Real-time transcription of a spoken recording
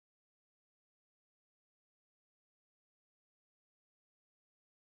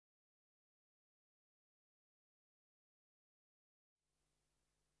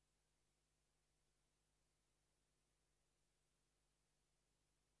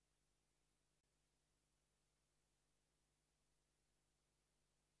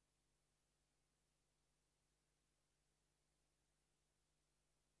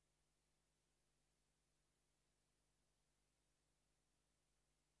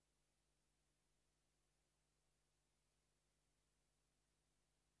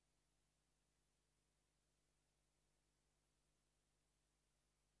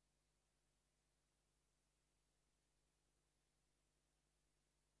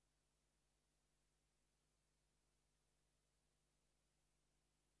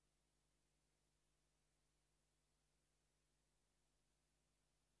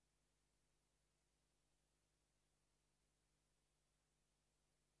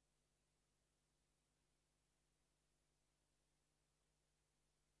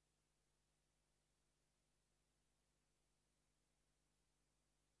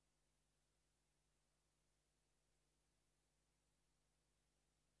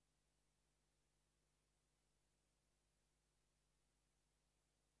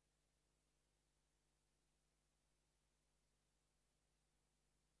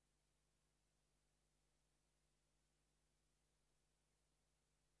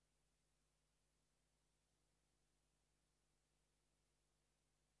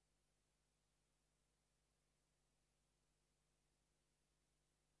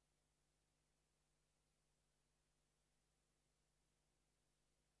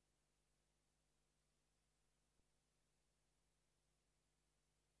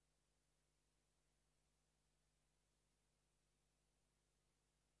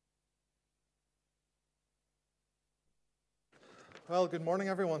Well, good morning,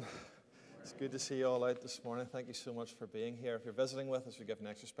 everyone. It's good to see you all out this morning. Thank you so much for being here. If you're visiting with us, we give an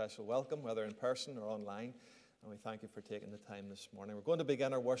extra special welcome, whether in person or online. And we thank you for taking the time this morning. We're going to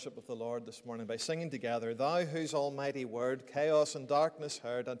begin our worship of the Lord this morning by singing together, "Thou whose almighty word chaos and darkness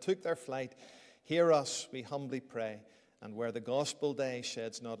heard and took their flight, hear us, we humbly pray. And where the gospel day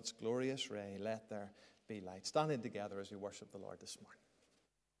sheds not its glorious ray, let there be light." Standing together as we worship the Lord this morning.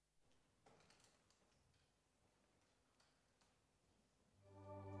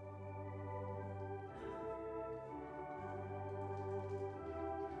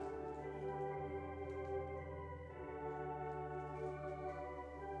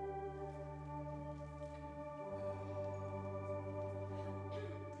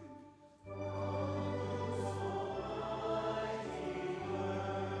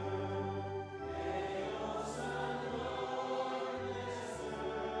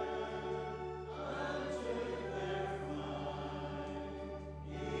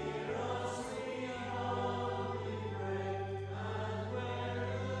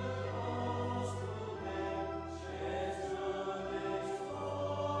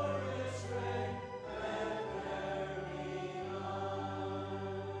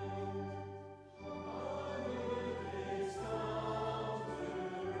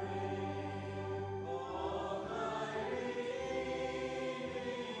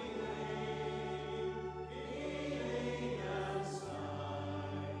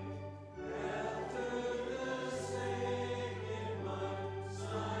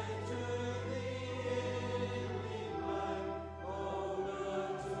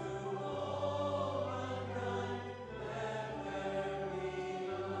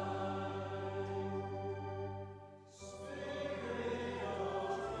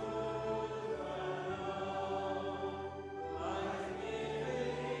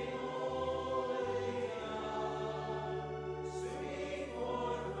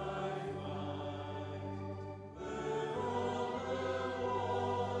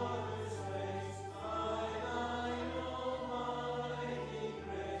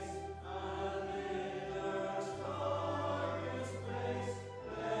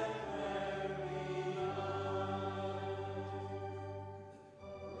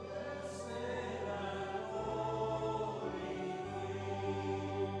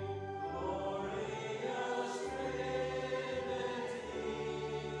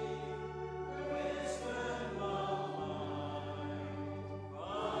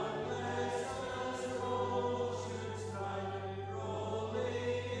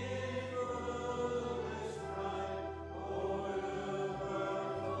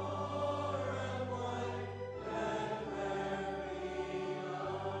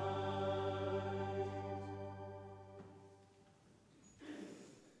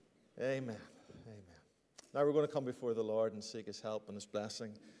 Amen. Amen. Now we're going to come before the Lord and seek His help and His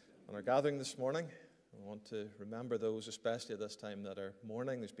blessing on our gathering this morning. I want to remember those, especially at this time, that are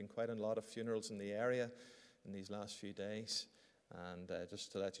mourning. There's been quite a lot of funerals in the area in these last few days. And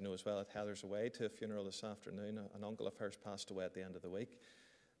just to let you know as well, that Heather's away to a funeral this afternoon. An uncle of hers passed away at the end of the week,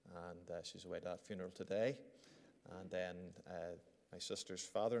 and she's away to that funeral today. And then my sister's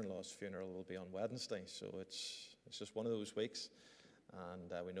father-in-law's funeral will be on Wednesday. So it's just one of those weeks.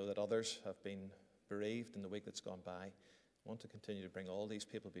 And we know that others have been bereaved in the week that's gone by. I want to continue to bring all these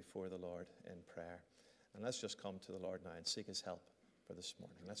people before the Lord in prayer. And let's just come to the Lord now and seek His help for this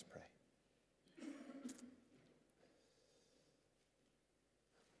morning. Let's pray.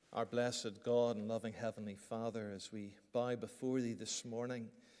 Our blessed God and loving Heavenly Father, as we bow before Thee this morning,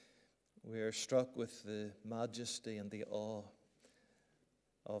 we are struck with the majesty and the awe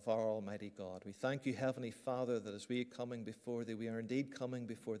of our Almighty God. We thank You, Heavenly Father, that as we are coming before Thee, we are indeed coming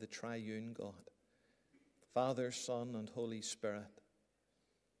before the triune God, Father, Son, and Holy Spirit.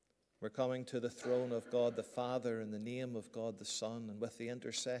 We're coming to the throne of God the Father in the name of God the Son and with the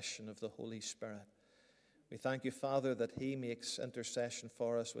intercession of the Holy Spirit. We thank You, Father, that He makes intercession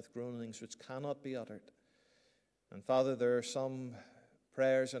for us with groanings which cannot be uttered. And Father, there are some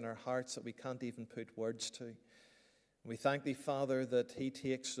prayers in our hearts that we can't even put words to. We thank Thee, Father, that He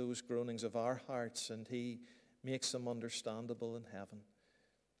takes those groanings of our hearts and He makes them understandable in heaven.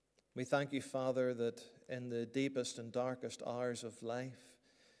 We thank You, Father, that in the deepest and darkest hours of life,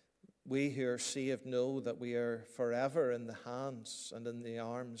 we who are saved know that we are forever in the hands and in the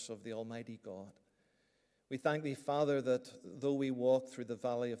arms of the Almighty God. We thank Thee, Father, that though we walk through the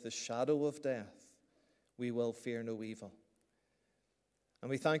valley of the shadow of death, we will fear no evil. And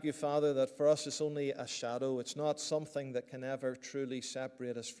we thank You, Father, that for us it's only a shadow. It's not something that can ever truly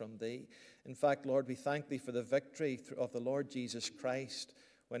separate us from Thee. In fact, Lord, we thank Thee for the victory of the Lord Jesus Christ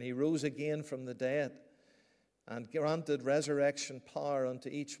when He rose again from the dead. and granted resurrection power unto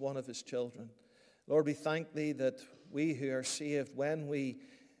each one of his children. Lord, we thank thee that we who are saved, when we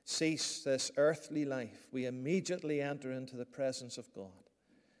cease this earthly life, we immediately enter into the presence of God.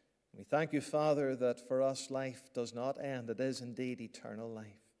 We thank you, Father, that for us life does not end. It is indeed eternal life.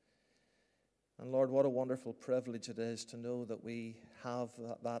 And Lord, what a wonderful privilege it is to know that we have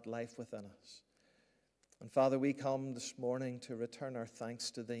that life within us. And Father, we come this morning to return our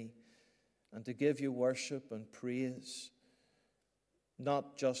thanks to thee and to give you worship and praise,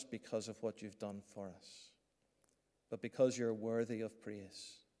 not just because of what you've done for us, but because you're worthy of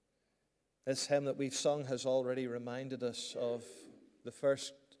praise. This hymn that we've sung has already reminded us of the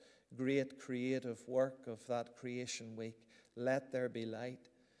first great creative work of that creation week. Let there be light,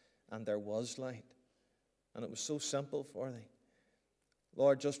 and there was light. And it was so simple for thee.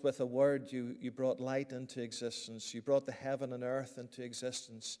 Lord, just with a word, you brought light into existence. You brought the heaven and earth into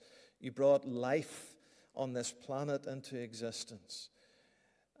existence. You brought life on this planet into existence.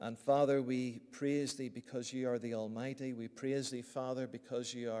 And Father, we praise thee because you are the Almighty. We praise thee, Father,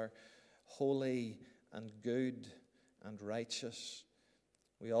 because you are holy and good and righteous.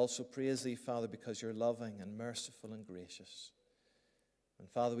 We also praise thee, Father, because you're loving and merciful and gracious. And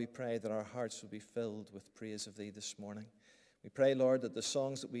Father, we pray that our hearts will be filled with praise of thee this morning. We pray, Lord, that the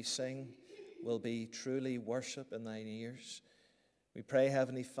songs that we sing will be truly worship in thine ears. We pray,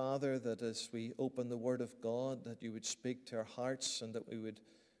 Heavenly Father, that as we open the Word of God, that you would speak to our hearts and that we would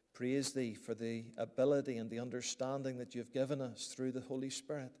praise thee for the ability and the understanding that you've given us through the Holy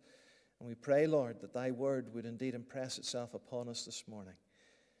Spirit. And we pray, Lord, that thy word would indeed impress itself upon us this morning.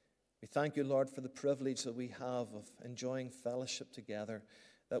 We thank you, Lord, for the privilege that we have of enjoying fellowship together,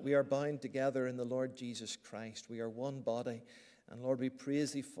 that we are bound together in the Lord Jesus Christ. We are one body, and Lord, we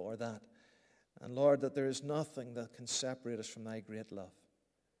praise thee for that. And Lord, that there is nothing that can separate us from thy great love.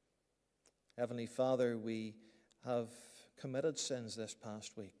 Heavenly Father, we have committed sins this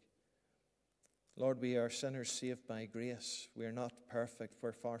past week. Lord, we are sinners saved by grace. We are not perfect.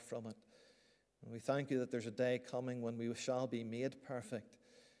 We're far from it. And we thank you that there's a day coming when we shall be made perfect.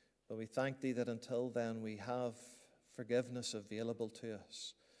 But we thank thee that until then we have forgiveness available to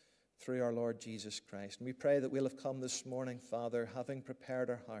us through our Lord Jesus Christ. And we pray that we'll have come this morning, Father, having prepared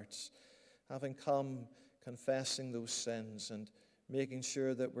our hearts, having come confessing those sins and making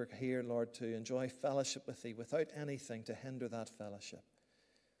sure that we're here, Lord, to enjoy fellowship with thee without anything to hinder that fellowship.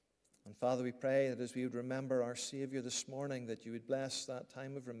 And Father, we pray that as we would remember our Savior this morning, that you would bless that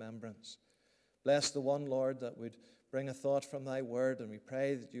time of remembrance. Bless the one, Lord, that would bring a thought from thy word, and we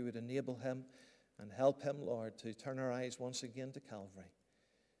pray that you would enable him and help him, Lord, to turn our eyes once again to Calvary.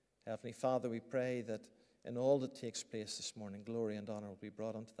 Heavenly Father, we pray that in all that takes place this morning, glory and honor will be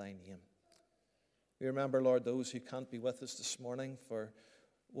brought unto thy name. We remember, Lord, those who can't be with us this morning for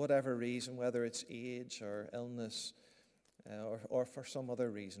whatever reason, whether it's age or illness or for some other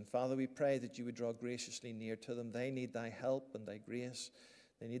reason. Father, we pray that you would draw graciously near to them. They need thy help and thy grace.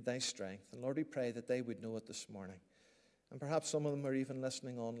 They need thy strength. And Lord, we pray that they would know it this morning. And perhaps some of them are even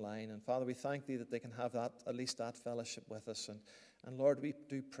listening online. And Father, we thank thee that they can have that, at least that fellowship with us. And Lord, we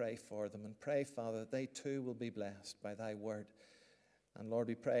do pray for them and pray, Father, that they too will be blessed by thy word. And Lord,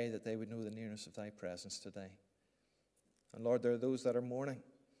 we pray that they would know the nearness of thy presence today. And Lord, there are those that are mourning.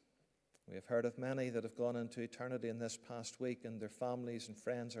 We have heard of many that have gone into eternity in this past week, and their families and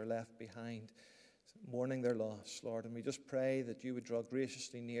friends are left behind, mourning their loss, Lord. And we just pray that you would draw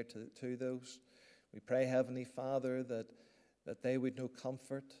graciously near to those. We pray, Heavenly Father, that they would know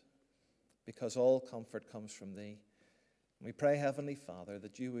comfort, because all comfort comes from thee. And we pray, Heavenly Father,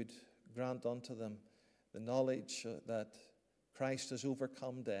 that you would grant unto them the knowledge that Christ has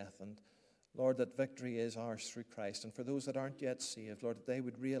overcome death, and Lord, that victory is ours through Christ. And for those that aren't yet saved, Lord, that they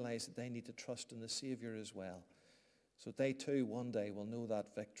would realize that they need to trust in the Savior as well, so that they too one day will know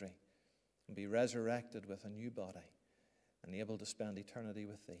that victory and be resurrected with a new body and able to spend eternity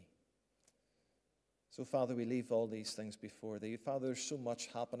with thee. So, Father, we leave all these things before thee. Father, there's so much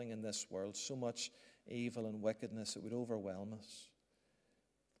happening in this world, so much evil and wickedness, it would overwhelm us.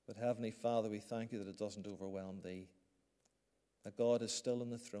 But, Heavenly Father, we thank you that it doesn't overwhelm thee, that God is still on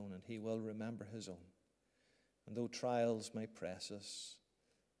the throne and he will remember his own. And though trials may press us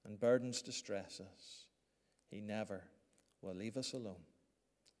and burdens distress us, he never will leave us alone.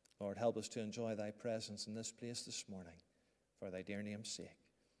 Lord, help us to enjoy thy presence in this place this morning for thy dear name's sake.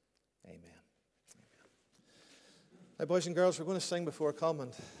 Amen. Now, boys and girls, we're going to sing before I come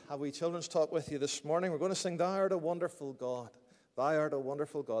and have we children's talk with you this morning. We're going to sing, Thou art a wonderful God. Thou art a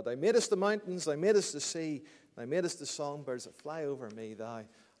wonderful God. Thou madest the mountains, thou madest the sea, thou madest the songbirds that fly over me. Thou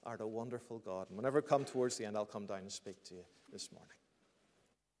art a wonderful God. And whenever I come towards the end, I'll come down and speak to you this morning.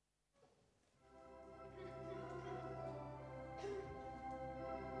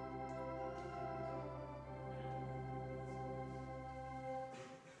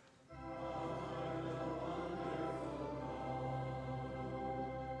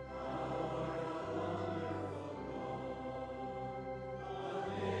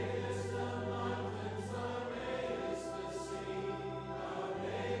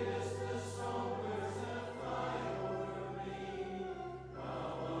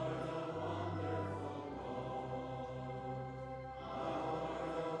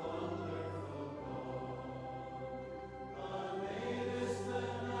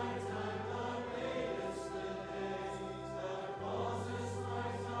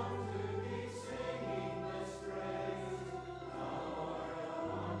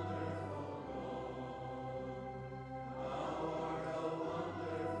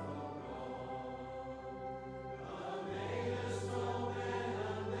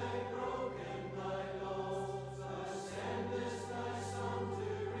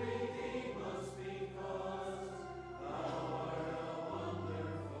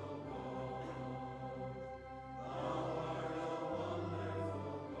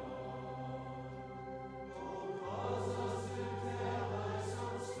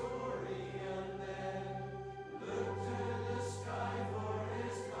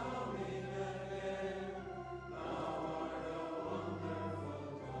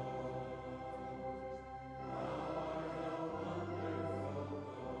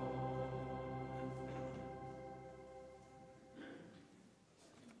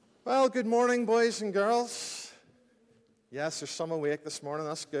 Well, good morning, boys and girls. Yes, there's some awake this morning.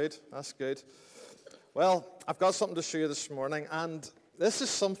 That's good. That's good. Well, I've got something to show you this morning, and this is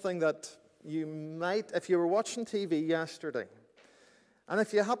something that you might, if you were watching TV yesterday, and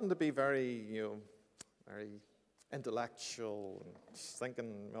if you happen to be very intellectual and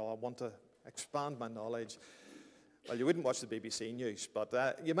thinking, well, I want to expand my knowledge, well, you wouldn't watch the BBC News,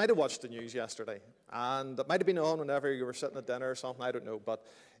 but you might have watched the news yesterday, and it might have been on whenever you were sitting at dinner or something, I don't know, but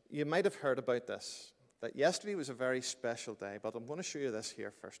you might have heard about this, that yesterday was a very special day, but I'm going to show you this here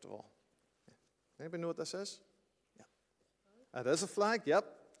first of all. Anybody know what this is? Yeah. It is a flag, yep.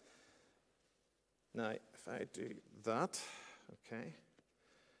 Now, if I do that, okay,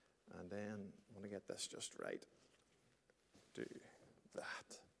 and then I want to get this just right. Do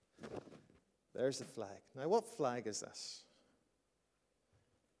that. There's the flag. Now, what flag is this?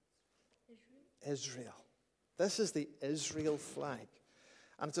 Israel. This is the Israel flag.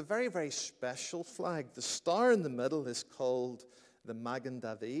 And it's a very, very special flag. The star in the middle is called the Magen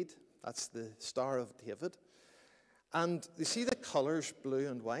David. That's the Star of David. And you see the colors,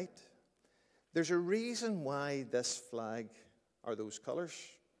 blue and white? There's a reason why this flag are those colors.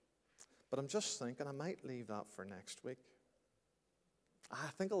 But I'm just thinking I might leave that for next week.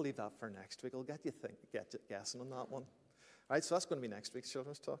 I think I'll leave that for next week. I'll get you guessing on that one. All right, so that's going to be next week's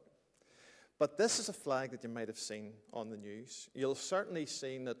Children's Talk. But this is a flag that you might have seen on the news. You'll certainly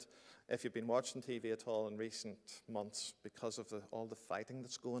seen it if you've been watching TV at all in recent months because of all the fighting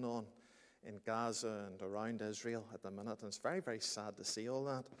that's going on in Gaza and around Israel at the minute. And it's very, very sad to see all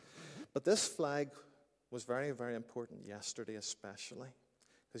that. But this flag was very, very important yesterday especially.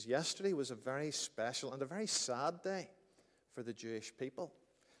 Because yesterday was a very special and a very sad day for the Jewish people.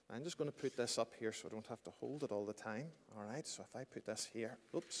 I'm just going to put this up here so I don't have to hold it all the time. All right, so if I put this here,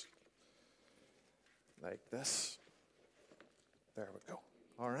 oops, like this, there we go.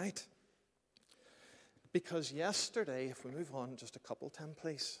 All right. Because yesterday, if we move on just a couple, Tim,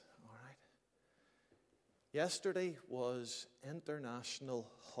 please. All right. Yesterday was International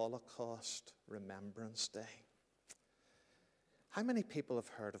Holocaust Remembrance Day. How many people have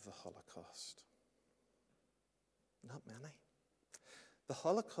heard of the Holocaust? Not many. The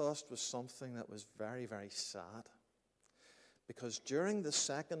Holocaust was something that was very, very sad because during the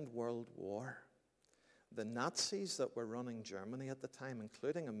Second World War, the Nazis that were running Germany at the time,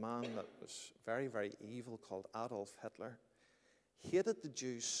 including a man that was very, very evil called Adolf Hitler, hated the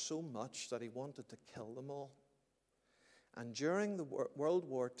Jews so much that he wanted to kill them all. And during the World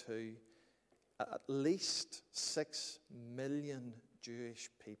War II, at least 6 million Jewish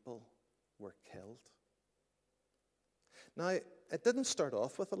people were killed. Now, it didn't start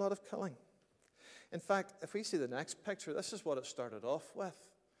off with a lot of killing. In fact, if we see the next picture, this is what it started off with.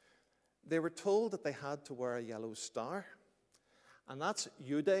 They were told that they had to wear a yellow star, and that's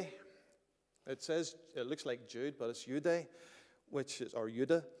Jude. It looks like Jude, but it's Jude,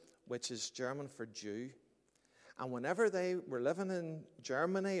 Jude, which is German for Jew. And whenever they were living in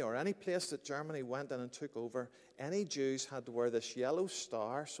Germany or any place that Germany went in and took over, any Jews had to wear this yellow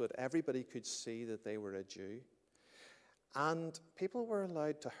star so that everybody could see that they were a Jew. And people were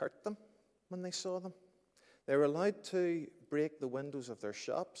allowed to hurt them when they saw them. They were allowed to break the windows of their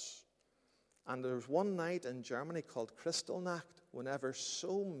shops. And there was one night in Germany called Kristallnacht, whenever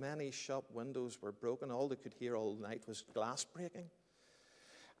so many shop windows were broken, all they could hear all night was glass breaking.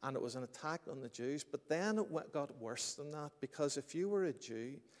 And it was an attack on the Jews. But then it got worse than that, because if you were a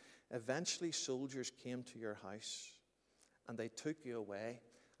Jew, eventually soldiers came to your house and they took you away.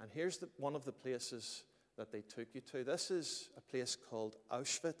 And here's one of the places that they took you to. This is a place called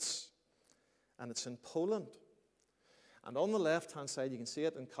Auschwitz, and it's in Poland. And on the left-hand side, you can see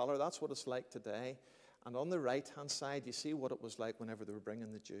it in color. That's what it's like today. And on the right-hand side, you see what it was like whenever they were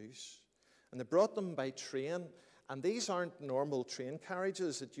bringing the Jews. And they brought them by train. And these aren't normal train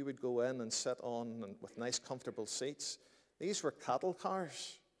carriages that you would go in and sit on and with nice, comfortable seats. These were cattle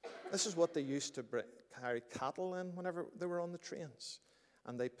cars. This is what they used to carry cattle in whenever they were on the trains.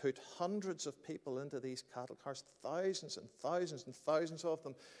 And they put hundreds of people into these cattle cars, thousands and thousands and thousands of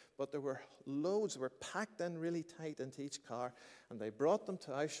them. But there were loads, they were packed in really tight into each car. And they brought them to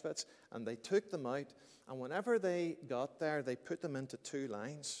Auschwitz and they took them out. And whenever they got there, they put them into 2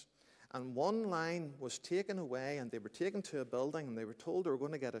 lines. And one line was taken away and they were taken to a building and they were told they were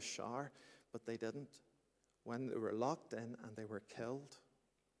going to get a shower, but they didn't. When they were locked in and they were killed.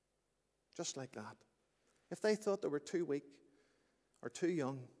 Just like that. If they thought they were too weak or too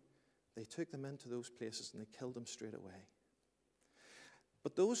young, they took them into those places and they killed them straight away.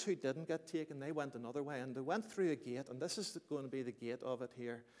 But those who didn't get taken, they went another way, and they went through a gate, and this is going to be the gate of it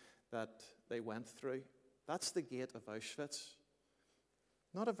here that they went through. That's the gate of Auschwitz.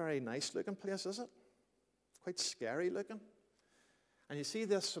 Not a very nice looking place, is it? Quite scary looking. And you see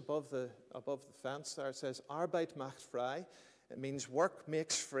this above the fence there. It says, Arbeit macht frei. It means work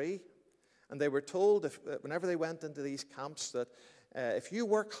makes free. And they were told, whenever they went into these camps, that if you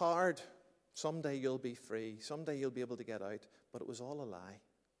work hard, someday you'll be free. Someday you'll be able to get out. But it was all a lie.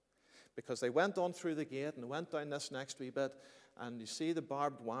 Because they went on through the gate and went down this next wee bit, and you see the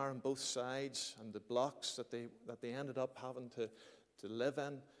barbed wire on both sides and the blocks that they ended up having to live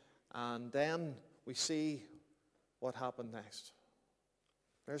in. And then we see what happened next.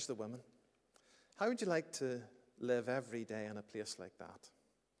 There's the women. How would you like to live every day in a place like that?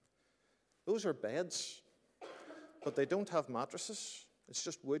 Those are beds, but they don't have mattresses. It's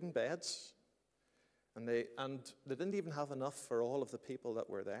just wooden beds. And they didn't even have enough for all of the people that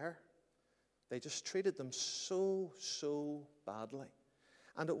were there. They just treated them so, so badly.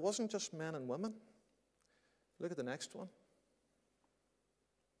 And it wasn't just men and women. Look at the next one.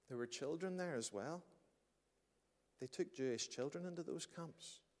 There were children there as well. They took Jewish children into those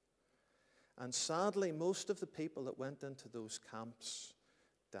camps. And sadly, most of the people that went into those camps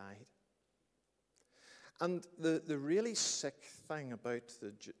died. And the really sick thing about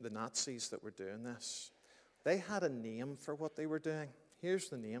the Nazis that were doing this, they had a name for what they were doing. Here's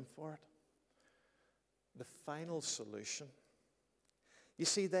the name for it. The final solution. You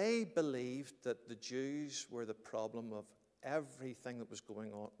see, they believed that the Jews were the problem of everything that was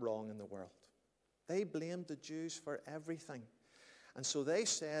going on wrong in the world. They blamed the Jews for everything. And so they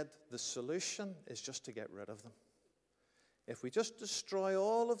said the solution is just to get rid of them. If we just destroy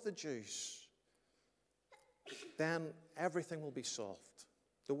all of the Jews, then everything will be solved.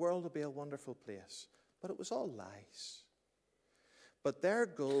 The world will be a wonderful place. But it was all lies. But their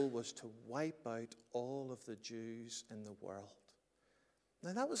goal was to wipe out all of the Jews in the world.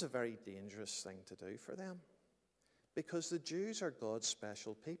 Now that was a very dangerous thing to do for them, because the Jews are God's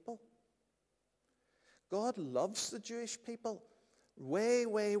special people. God loves the Jewish people way,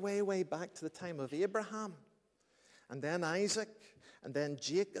 way, way, way back to the time of Abraham, and then Isaac, and then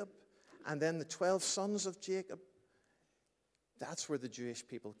Jacob, and then the 12 sons of Jacob. That's where the Jewish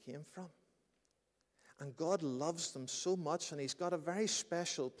people came from. And God loves them so much, and he's got a very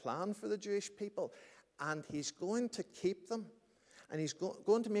special plan for the Jewish people. And he's going to keep them. And he's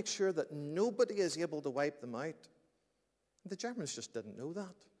going to make sure that nobody is able to wipe them out. The Germans just didn't know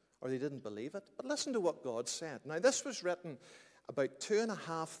that, or they didn't believe it. But listen to what God said. Now, this was written about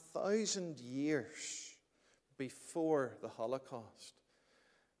 2,500 years before the Holocaust.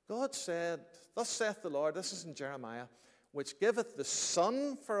 God said, "Thus saith the Lord," this is in Jeremiah, "which giveth the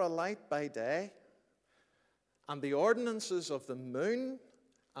sun for a light by day, and the ordinances of the moon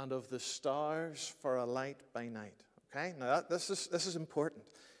and of the stars for a light by night." Okay, now this is important.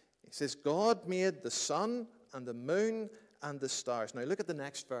 He says, God made the sun and the moon and the stars. Now look at the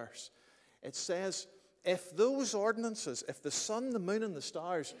next verse. It says, if those ordinances, if the sun, the moon, and the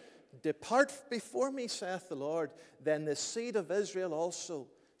stars depart before me, saith the Lord, then the seed of Israel also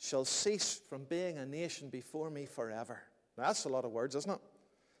shall cease from being a nation before me forever. Now that's a lot of words, isn't it?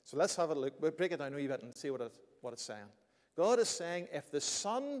 So let's have a look. We'll break it down a wee bit and see what it's saying. God is saying if the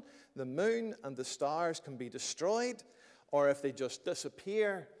sun, the moon, and the stars can be destroyed, or if they just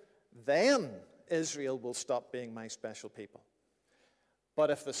disappear, then Israel will stop being my special people. But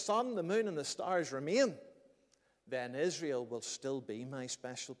if the sun, the moon, and the stars remain, then Israel will still be my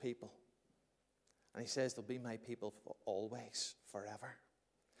special people. And he says they'll be my people for always, forever.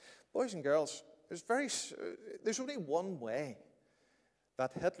 Boys and girls, there's only one way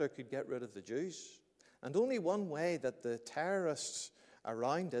that Hitler could get rid of the Jews. And only one way that the terrorists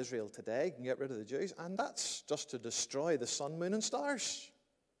around Israel today can get rid of the Jews, and that's just to destroy the sun, moon, and stars.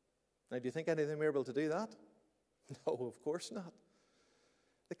 Now, do you think any of them were able to do that? No, of course not.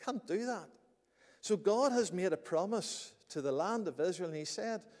 They can't do that. So God has made a promise to the land of Israel, and he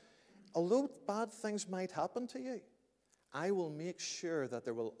said, although bad things might happen to you, I will make sure that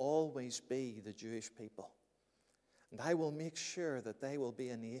there will always be the Jewish people. And I will make sure that they will be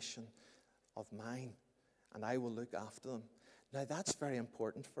a nation of mine, and I will look after them. Now, that's very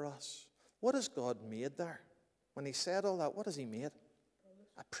important for us. What has God made there? When he said all that, what has he made?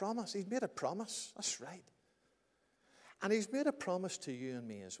 A promise. He's made a promise. That's right. And he's made a promise to you and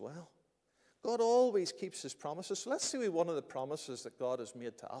me as well. God always keeps his promises. So let's see one of the promises that God has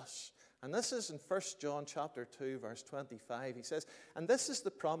made to us. And this is in 1 John chapter 2, verse 25. He says, and this is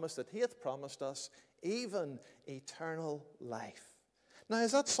the promise that he hath promised us, even eternal life. Now,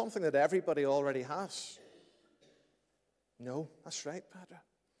 is that something that everybody already has? No, that's right, Padre.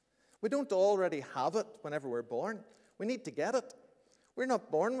 We don't already have it whenever we're born. We need to get it. We're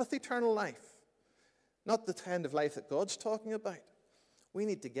not born with eternal life. Not the kind of life that God's talking about. We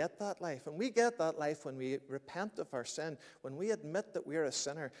need to get that life. And we get that life when we repent of our sin, when we admit that we're a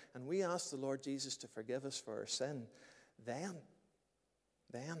sinner and we ask the Lord Jesus to forgive us for our sin. Then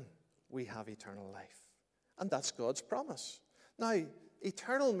we have eternal life. And that's God's promise. Now,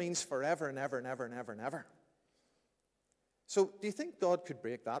 eternal means forever and ever and ever and ever and ever. So do you think God could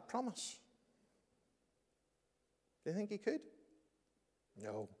break that promise? Do you think he could?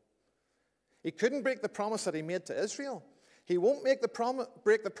 No. He couldn't break the promise that he made to Israel. He won't break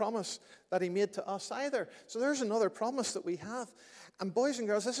the promise that he made to us either. So there's another promise that we have. And boys and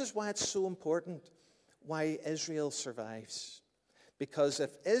girls, this is why it's so important why Israel survives. Because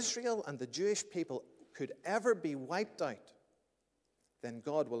if Israel and the Jewish people could ever be wiped out, then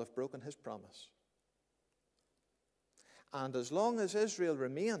God will have broken his promise. And as long as Israel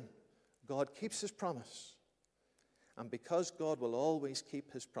remain, God keeps his promise. And because God will always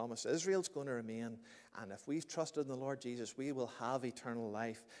keep his promise, Israel's going to remain. And if we've trusted in the Lord Jesus, we will have eternal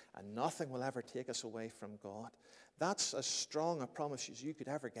life. And nothing will ever take us away from God. That's as strong a promise as you could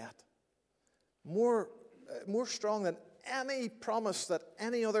ever get. More strong than any promise that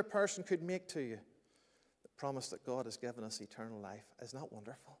any other person could make to you. The promise that God has given us eternal life. Isn't that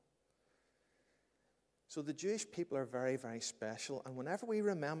wonderful? So the Jewish people are very, very special. And whenever we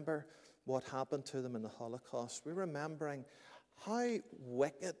remember what happened to them in the Holocaust, we're remembering how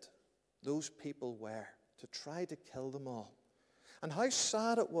wicked those people were to try to kill them all. And how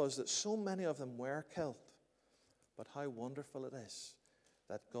sad it was that so many of them were killed. But how wonderful it is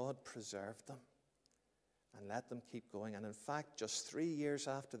that God preserved them and let them keep going. And in fact, just 3 years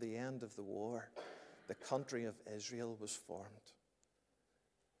after the end of the war, the country of Israel was formed.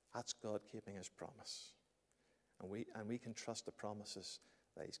 That's God keeping his promise. And we can trust the promises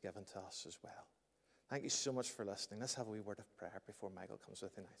that he's given to us as well. Thank you so much for listening. Let's have a wee word of prayer before Michael comes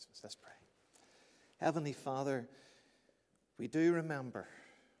with the announcements. Let's pray. Heavenly Father, we do remember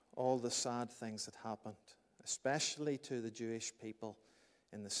all the sad things that happened, especially to the Jewish people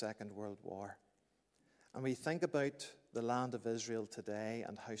in the Second World War. And we think about the land of Israel today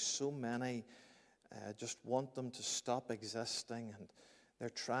and how so many just want them to stop existing, and they're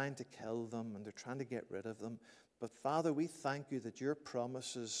trying to kill them and they're trying to get rid of them. But Father, we thank you that your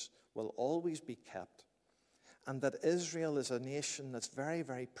promises will always be kept, and that Israel is a nation that's very,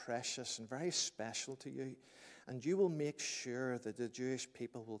 very precious and very special to you. And you will make sure that the Jewish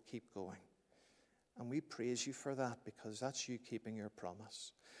people will keep going. And we praise you for that, because that's you keeping your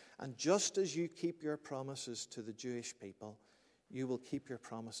promise. And just as you keep your promises to the Jewish people, you will keep your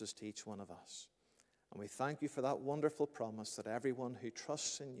promises to each one of us. And we thank you for that wonderful promise that everyone who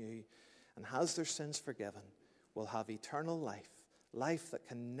trusts in you and has their sins forgiven will have eternal life, life that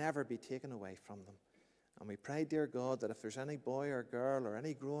can never be taken away from them. And we pray, dear God, that if there's any boy or girl or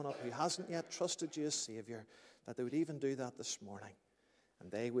any grown-up who hasn't yet trusted you as Savior, that they would even do that this morning, and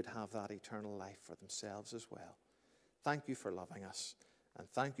they would have that eternal life for themselves as well. Thank you for loving us, and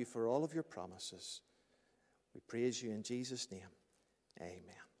thank you for all of your promises. We praise you in Jesus' name. Amen.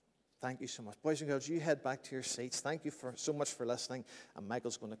 Thank you so much. Boys and girls, you head back to your seats. Thank you so much for listening, and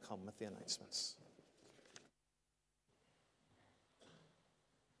Michael's going to come with the announcements.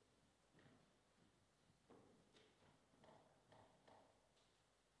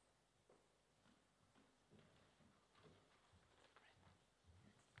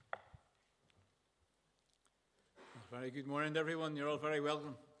 Very good morning to everyone. You're all very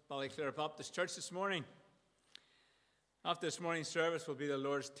welcome. Ballyclare Baptist Church this morning. After this morning's service will be the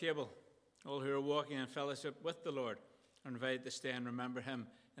Lord's table. All who are walking in fellowship with the Lord are invited to stay and remember him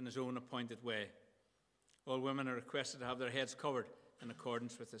in his own appointed way. All women are requested to have their heads covered in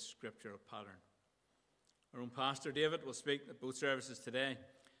accordance with this scriptural pattern. Our own pastor David will speak at both services today.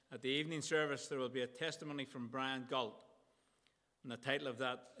 At the evening service there will be a testimony from Brian Galt, and the title of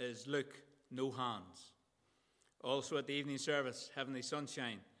that is Luke, No Hands. Also at the evening service, Heavenly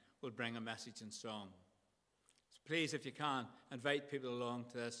Sunshine will bring a message in song. So please, if you can, invite people along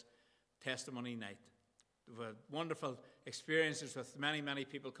to this testimony night. We've had wonderful experiences with many, many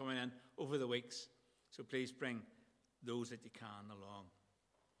people coming in over the weeks. So please bring those that you can along.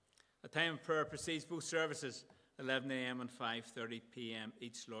 A time of prayer precedes both services, 11 a.m. and 5:30 p.m.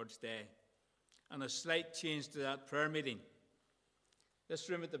 each Lord's Day. And a slight change to that prayer meeting. This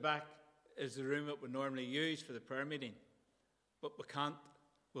room at the back is the room that we normally use for the prayer meeting. But we can't.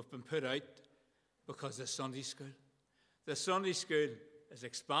 We've been put out because of Sunday school. The Sunday school is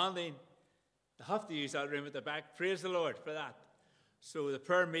expanding. They have to use that room at the back. Praise the Lord for that. So the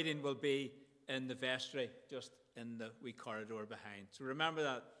prayer meeting will be in the vestry, just in the wee corridor behind. So remember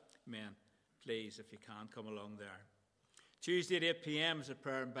that, men. Please, if you can, come along there. Tuesday at 8 p.m. is a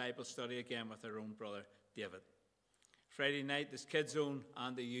prayer and Bible study again with our own brother David. Friday night, there's Kids Zone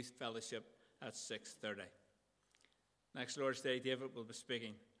and the Youth Fellowship at 6:30. Next Lord's Day, David will be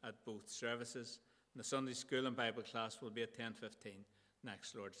speaking at both services. And the Sunday School and Bible class will be at 10:15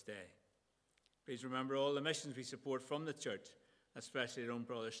 next Lord's Day. Please remember all the missions we support from the church, especially our own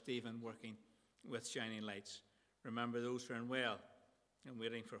brother Stephen working with Shining Lights. Remember those who are unwell and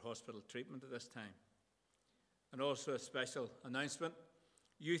waiting for hospital treatment at this time. And also a special announcement,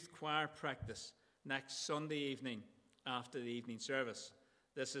 youth choir practice next Sunday evening after the evening service.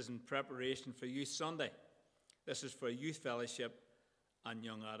 This is in preparation for Youth Sunday. This is for youth fellowship and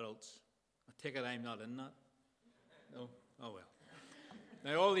young adults. I take it I'm not in that? No? Oh well.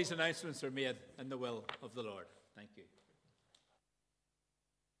 Now all these announcements are made in the will of the Lord. Thank you.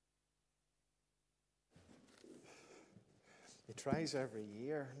 He tries every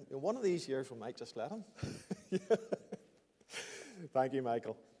year. One of these years we might just let him. Thank you,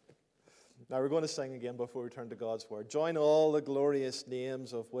 Michael. Now we're going to sing again before we turn to God's Word. Join all the glorious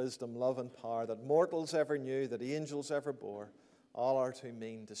names of wisdom, love, and power that mortals ever knew, that angels ever bore. All are too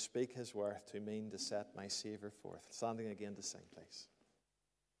mean to speak his worth, too mean to set my Saviour forth. Standing again to sing, please.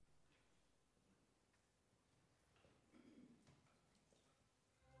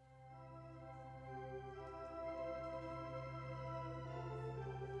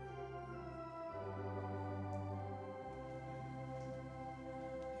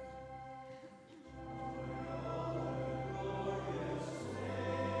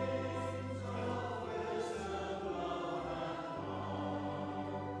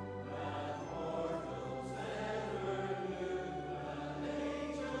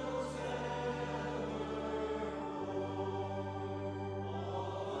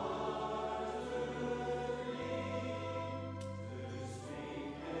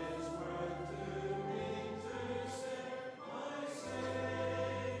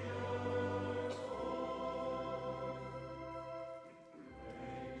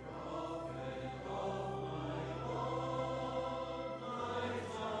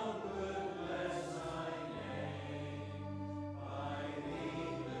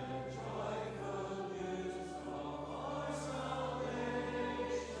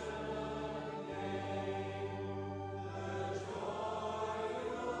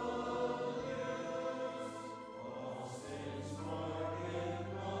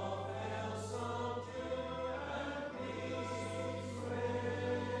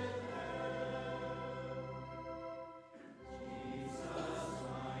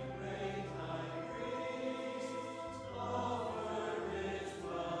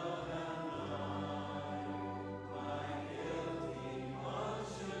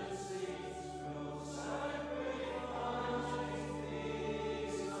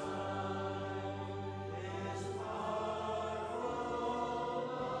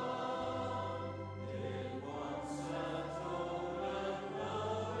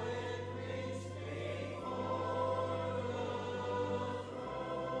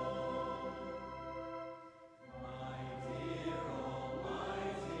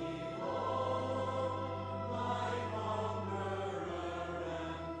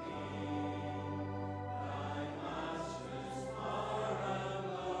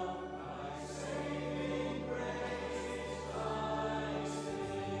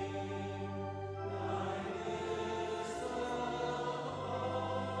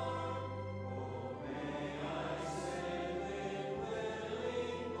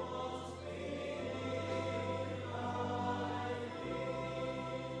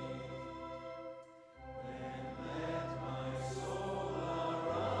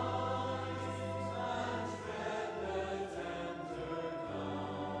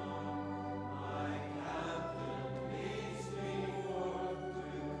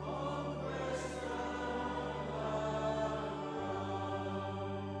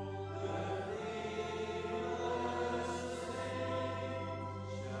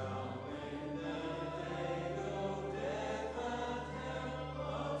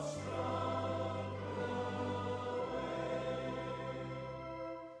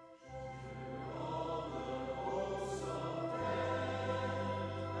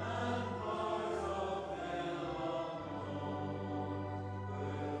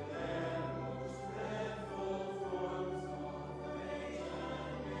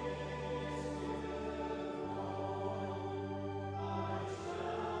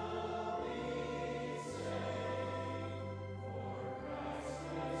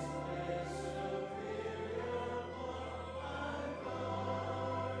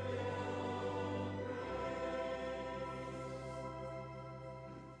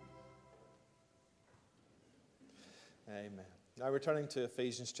 Now we're turning to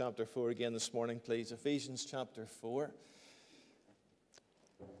Ephesians chapter 4 again this morning, please. Ephesians chapter 4.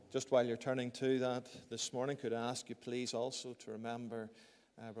 Just while you're turning to that this morning, could I ask you please also to remember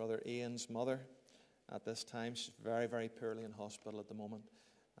Brother Ian's mother at this time. She's very, very poorly in hospital at the moment.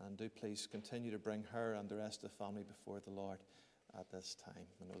 And do please continue to bring her and the rest of the family before the Lord at this time.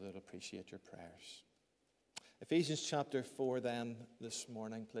 I know they'll appreciate your prayers. Ephesians chapter 4 then this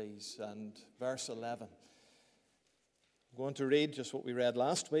morning, please, and verse 11. I'm going to read just what we read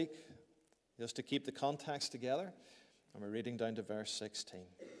last week, just to keep the context together. And we're reading down to verse 16.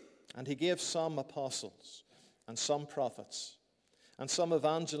 And he gave some apostles, and some prophets, and some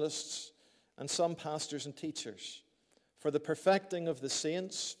evangelists, and some pastors and teachers, for the perfecting of the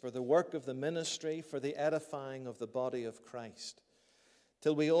saints, for the work of the ministry, for the edifying of the body of Christ,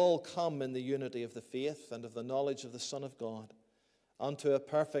 till we all come in the unity of the faith and of the knowledge of the Son of God, unto a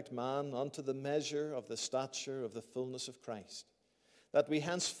perfect man, unto the measure of the stature of the fullness of Christ, that we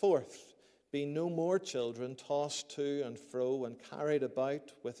henceforth be no more children, tossed to and fro and carried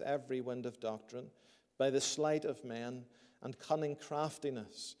about with every wind of doctrine, by the sleight of men and cunning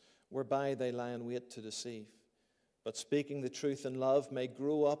craftiness, whereby they lie in wait to deceive. But speaking the truth in love may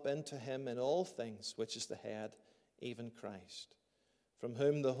grow up into him in all things, which is the head, even Christ, from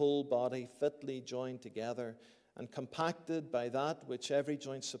whom the whole body fitly joined together and compacted by that which every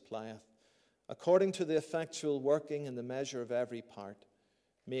joint supplieth, according to the effectual working in the measure of every part,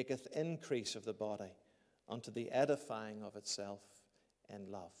 maketh increase of the body unto the edifying of itself in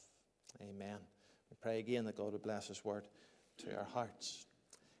love. Amen. We pray again that God would bless his word to our hearts.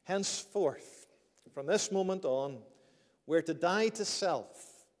 Henceforth, from this moment on, we're to die to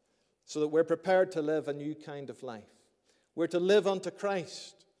self so that we're prepared to live a new kind of life. We're to live unto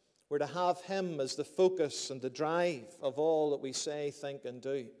Christ. We're to have him as the focus and the drive of all that we say, think, and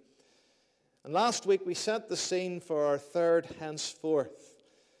do. And last week we set the scene for our third henceforth,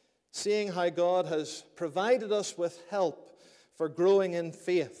 seeing how God has provided us with help for growing in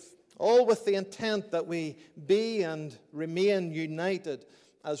faith, all with the intent that we be and remain united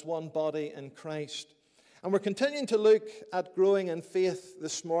as one body in Christ. And we're continuing to look at growing in faith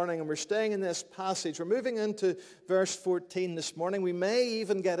this morning, and we're staying in this passage. We're moving into verse 14 this morning. We may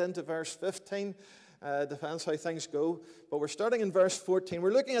even get into verse 15, depends how things go. But we're starting in verse 14.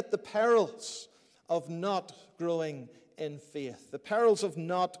 We're looking at the perils of not growing in faith. The perils of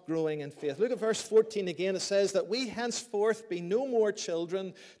not growing in faith. Look at verse 14 again. It says that we henceforth be no more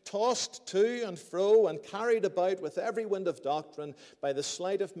children, tossed to and fro and carried about with every wind of doctrine by the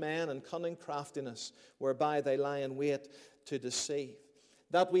sleight of men and cunning craftiness, whereby they lie in wait to deceive.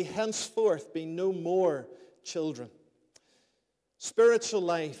 That we henceforth be no more children. Spiritual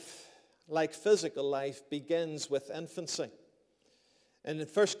life, like physical life, begins with infancy. In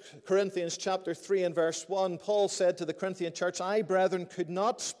 1 Corinthians chapter 3 and verse 1, Paul said to the Corinthian church, I, brethren, could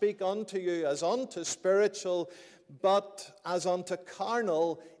not speak unto you as unto spiritual, but as unto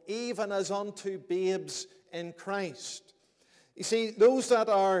carnal, even as unto babes in Christ. You see, those that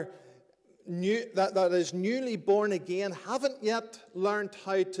are that is newly born again haven't yet learned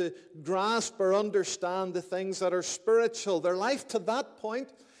how to grasp or understand the things that are spiritual. Their life to that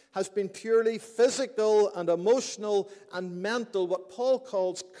point has been purely physical and emotional and mental, what Paul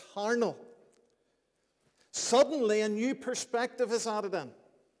calls carnal. Suddenly a new perspective is added in,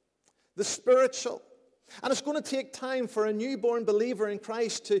 the spiritual. And it's going to take time for a newborn believer in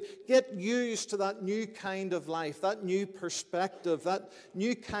Christ to get used to that new kind of life, that new perspective, that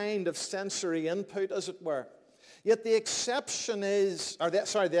new kind of sensory input, as it were. Yet the expectation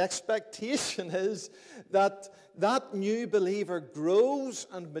is that that new believer grows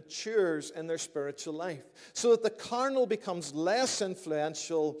and matures in their spiritual life, so that the carnal becomes less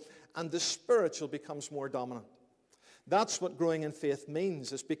influential and the spiritual becomes more dominant. That's what growing in faith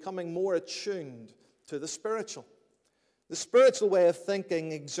means. It's becoming more attuned to the spiritual. The spiritual way of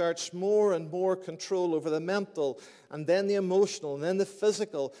thinking exerts more and more control over the mental, and then the emotional, and then the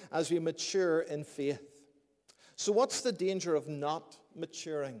physical as we mature in faith. So what's the danger of not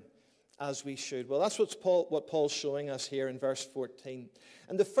maturing as we should? Well, that's what Paul's showing us here in verse 14.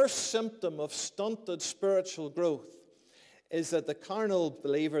 And the first symptom of stunted spiritual growth is that the carnal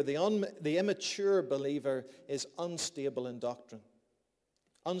believer, the immature believer, is unstable in doctrine.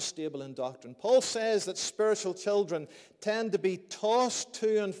 Unstable in doctrine. Paul says that spiritual children tend to be tossed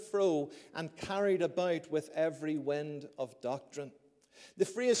to and fro and carried about with every wind of doctrine. The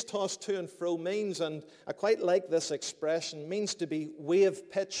phrase tossed to and fro means, and I quite like this expression, means to be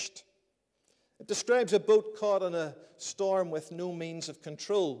wave-pitched. It describes a boat caught in a storm with no means of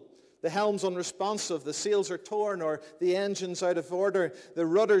control. The helm's unresponsive, the sails are torn, or the engine's out of order, the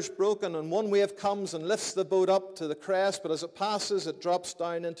rudder's broken, and one wave comes and lifts the boat up to the crest, but as it passes, it drops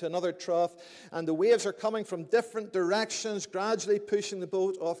down into another trough, and the waves are coming from different directions, gradually pushing the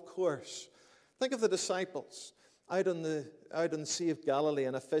boat off course. Think of the disciples out on the Sea of Galilee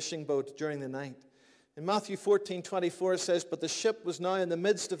in a fishing boat during the night. In Matthew 14:24 it says, "But the ship was now in the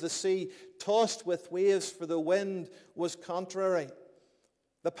midst of the sea, tossed with waves, for the wind was contrary."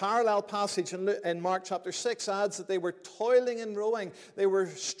 The parallel passage in Mark chapter 6 adds that they were toiling and rowing. They were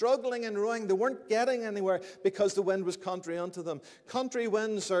struggling and rowing. They weren't getting anywhere because the wind was contrary unto them. Contrary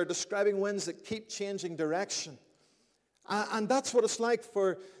winds are describing winds that keep changing direction. And that's what it's like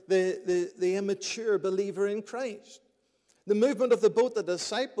for the immature believer in Christ. The movement of the boat the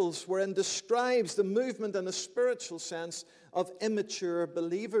disciples were in describes the movement in a spiritual sense of immature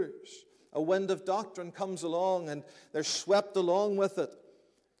believers. A wind of doctrine comes along and they're swept along with it.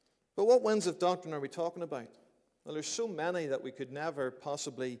 But what winds of doctrine are we talking about? Well, there's so many that we could never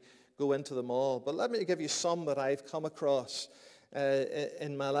possibly go into them all. But let me give you some that I've come across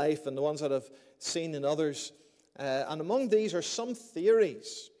in my life and the ones that I've seen in others. And among these are some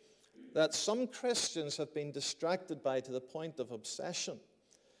theories that some Christians have been distracted by to the point of obsession.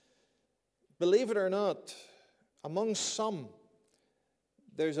 Believe it or not, among some,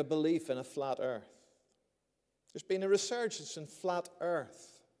 there's a belief in a flat earth. There's been a resurgence in flat earth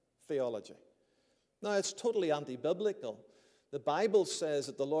theology. Now, it's totally anti-biblical. The Bible says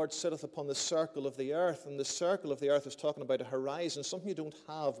that the Lord sitteth upon the circle of the earth, and the circle of the earth is talking about a horizon, something you don't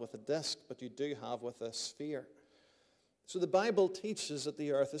have with a disc, but you do have with a sphere. So the Bible teaches that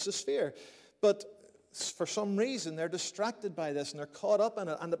the earth is a sphere. But for some reason, they're distracted by this, and they're caught up in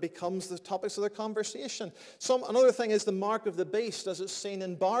it, and it becomes the topics of their conversation. Another thing is the mark of the beast, as it's seen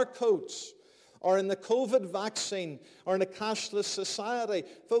in barcodes, or in the COVID vaccine, or in a cashless society.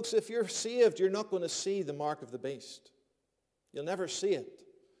 Folks, if you're saved, you're not going to see the mark of the beast. You'll never see it.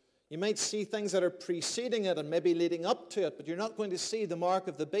 You might see things that are preceding it and maybe leading up to it, but you're not going to see the mark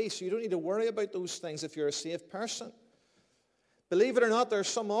of the beast. So you don't need to worry about those things if you're a saved person. Believe it or not, there are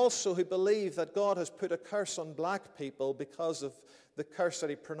some also who believe that God has put a curse on black people because of the curse that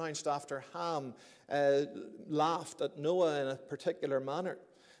he pronounced after Ham laughed at Noah in a particular manner.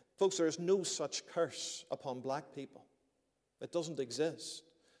 Folks, there is no such curse upon black people. It doesn't exist.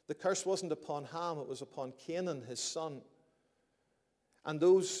 The curse wasn't upon Ham, it was upon Canaan, his son. And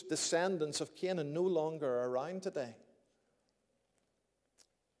those descendants of Canaan no longer are around today.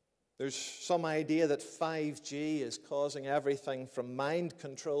 There's some idea that 5G is causing everything from mind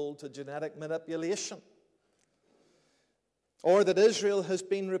control to genetic manipulation. Or that Israel has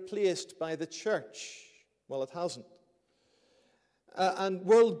been replaced by the church. Well, it hasn't. And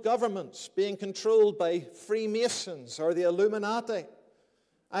world governments being controlled by Freemasons or the Illuminati.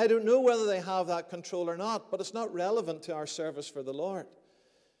 I don't know whether they have that control or not, but it's not relevant to our service for the Lord.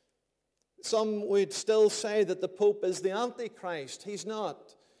 Some would still say that the Pope is the Antichrist. He's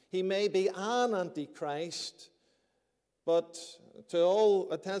not. He may be an Antichrist, but to all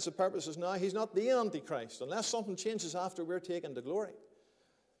intents and purposes now, he's not the Antichrist, unless something changes after we're taken to glory.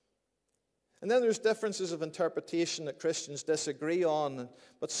 And then there's differences of interpretation that Christians disagree on,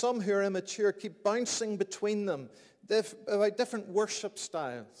 but some who are immature keep bouncing between them about different worship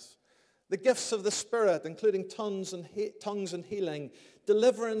styles. The gifts of the Spirit, including tongues and healing,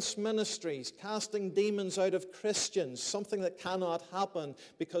 deliverance ministries, casting demons out of Christians, something that cannot happen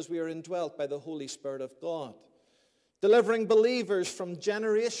because we are indwelt by the Holy Spirit of God. Delivering believers from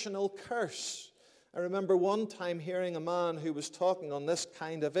generational curse. I remember one time hearing a man who was talking on this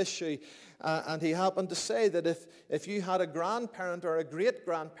kind of issue, and he happened to say that if you had a grandparent or a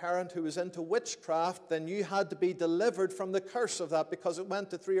great-grandparent who was into witchcraft, then you had to be delivered from the curse of that because it went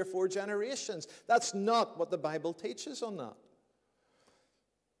to 3 or 4 generations. That's not what the Bible teaches on that.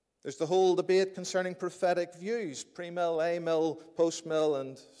 There's the whole debate concerning prophetic views, pre-mill, a-mill, post-mill,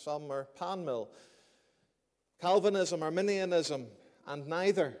 and some are pan-mill. Calvinism, Arminianism, and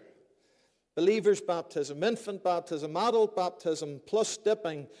neither. Believer's baptism, infant baptism, adult baptism, plus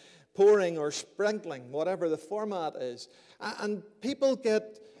dipping, pouring or sprinkling, whatever the format is. And people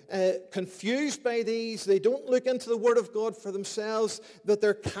get confused by these. They don't look into the Word of God for themselves, that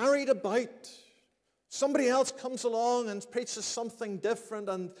they're carried about. Somebody else comes along and preaches something different,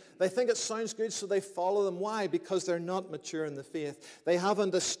 and they think it sounds good, so they follow them. Why? Because they're not mature in the faith. They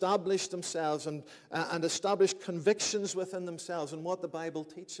haven't established themselves and established convictions within themselves in what the Bible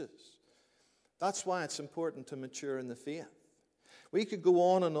teaches. That's why it's important to mature in the faith. We could go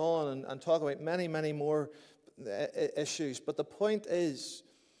on and talk about many, many more issues, but the point is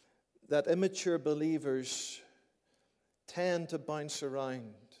that immature believers tend to bounce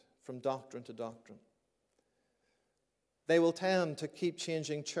around from doctrine to doctrine. They will tend to keep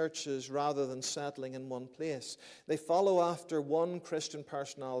changing churches rather than settling in one place. They follow after one Christian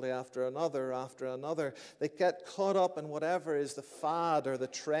personality after another after another. They get caught up in whatever is the fad or the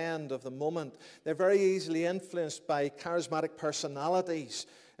trend of the moment. They're very easily influenced by charismatic personalities,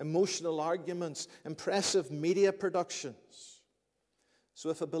 emotional arguments, impressive media productions. So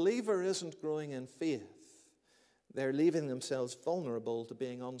if a believer isn't growing in faith, they're leaving themselves vulnerable to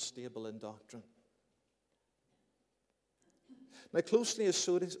being unstable in doctrine. Now, closely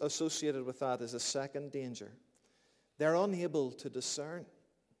associated with that is a second danger. They're unable to discern.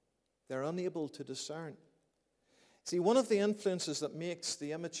 They're unable to discern. See, one of the influences that makes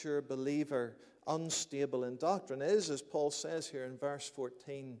the immature believer unstable in doctrine is, as Paul says here in verse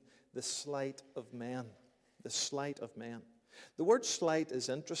 14, the sleight of men. The sleight of men. The word sleight is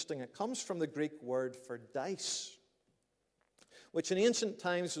interesting. It comes from the Greek word for dice, which in ancient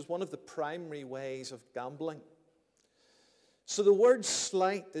times was one of the primary ways of gambling. So the word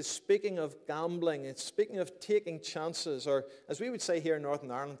sleight is speaking of gambling. It's speaking of taking chances, or as we would say here in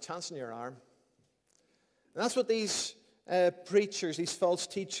Northern Ireland, chancing your arm. And that's what these preachers, these false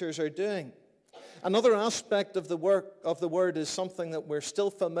teachers are doing. Another aspect of the word is something that we're still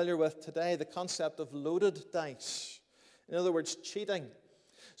familiar with today, the concept of loaded dice. In other words, cheating.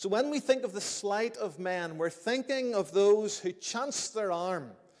 So when we think of the sleight of men, we're thinking of those who chance their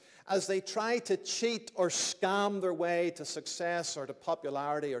arm as they try to cheat or scam their way to success or to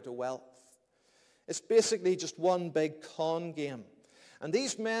popularity or to wealth. It's basically just one big con game. And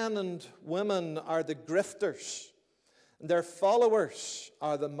these men and women are the grifters. Their followers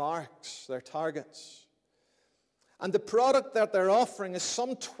are the marks, their targets. And the product that they're offering is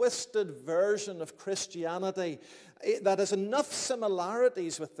some twisted version of Christianity that has enough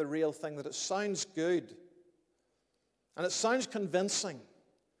similarities with the real thing that it sounds good. And it sounds convincing.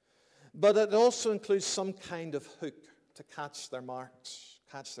 But it also includes some kind of hook to catch their marks,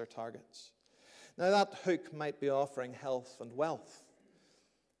 catch their targets. Now that hook might be offering health and wealth.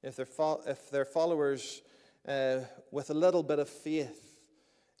 If their followers, with a little bit of faith,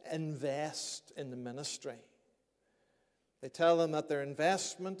 invest in the ministry. They tell them that their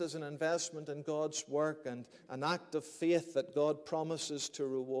investment is an investment in God's work and an act of faith that God promises to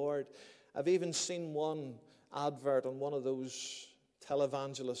reward. I've even seen one advert on one of those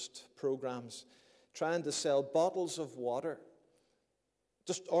televangelist programs trying to sell bottles of water,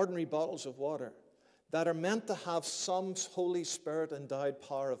 just ordinary bottles of water, that are meant to have some Holy Spirit endowed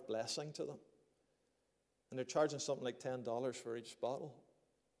power of blessing to them. And they're charging something like $10 for each bottle.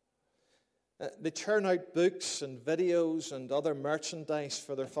 They churn out books and videos and other merchandise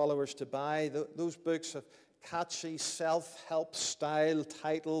for their followers to buy. Those books have catchy self-help style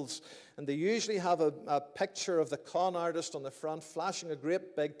titles, and they usually have a picture of the con artist on the front flashing a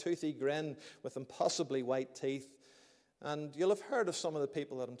great big toothy grin with impossibly white teeth. And you'll have heard of some of the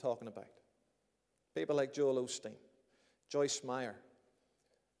people that I'm talking about. People like Joel Osteen, Joyce Meyer,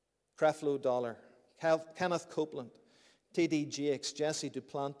 Creflo Dollar, Kenneth Copeland, T.D. Jakes, Jesse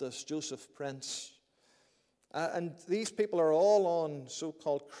Duplantis, Joseph Prince. And these people are all on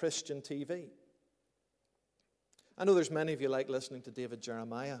so-called Christian TV. I know there's many of you like listening to David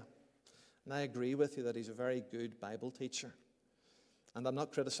Jeremiah, and I agree with you that he's a very good Bible teacher. And I'm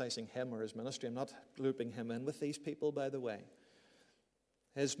not criticizing him or his ministry. I'm not looping him in with these people, by the way.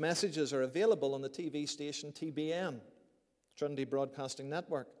 His messages are available on the TV station TBN, Trinity Broadcasting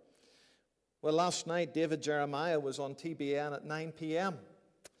Network. Well, last night, David Jeremiah was on TBN at 9 p.m.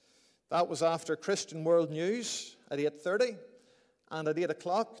 That was after Christian World News at 8:30. And at 8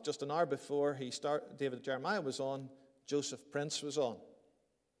 o'clock, just an hour before David Jeremiah was on, Joseph Prince was on,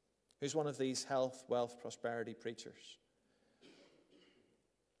 who's one of these health, wealth, prosperity preachers.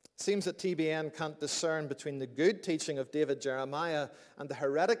 It seems that TBN can't discern between the good teaching of David Jeremiah and the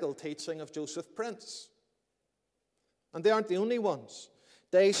heretical teaching of Joseph Prince. And they aren't the only ones.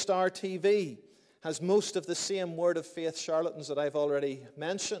 Daystar TV has most of the same word of faith charlatans that I've already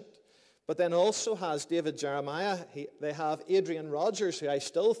mentioned, but then also has David Jeremiah. They have Adrian Rogers, who I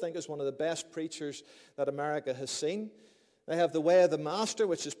still think is one of the best preachers that America has seen. They have The Way of the Master,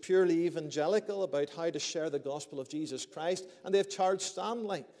 which is purely evangelical about how to share the gospel of Jesus Christ. And they have Charles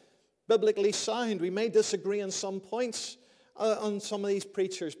Stanley, biblically sound. We may disagree on some points on some of these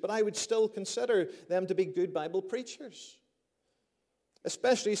preachers, but I would still consider them to be good Bible preachers.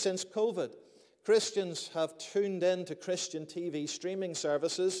 Especially since COVID, Christians have tuned in to Christian TV streaming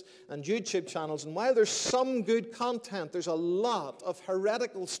services and YouTube channels, and while there's some good content, there's a lot of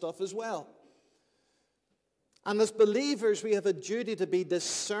heretical stuff as well. And as believers, we have a duty to be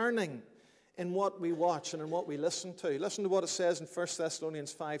discerning in what we watch and in what we listen to. Listen to what it says in 1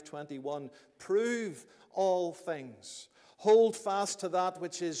 Thessalonians 5:21. Prove all things. Hold fast to that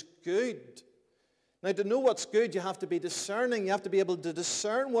which is good. Now, to know what's good, you have to be discerning. You have to be able to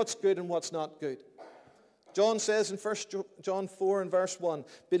discern what's good and what's not good. John says in 1 John 4 and verse 1,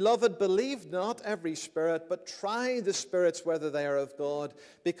 Beloved, believe not every spirit, but try the spirits whether they are of God,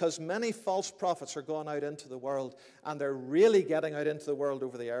 because many false prophets are gone out into the world, and they're really getting out into the world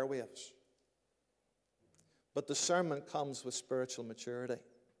over the airwaves. But discernment comes with spiritual maturity.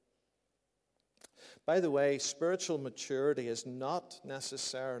 By the way, spiritual maturity is not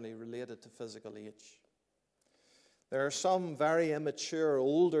necessarily related to physical age. There are some very immature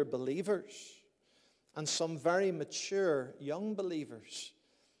older believers and some very mature young believers.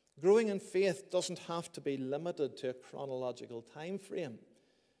 Growing in faith doesn't have to be limited to a chronological time frame,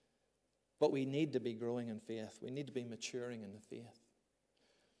 but we need to be growing in faith. We need to be maturing in the faith.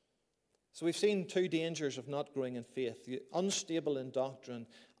 So we've seen two dangers of not growing in faith: unstable in doctrine,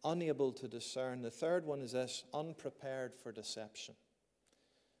 unable to discern. The third one is this: unprepared for deception.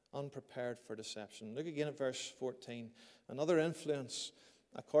 Unprepared for deception. Look again at verse 14. Another influence,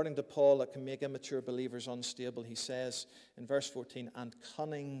 according to Paul, that can make immature believers unstable. He says in verse 14, and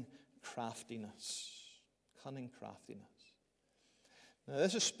cunning craftiness. Cunning craftiness. Now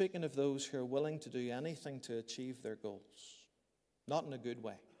this is speaking of those who are willing to do anything to achieve their goals. Not in a good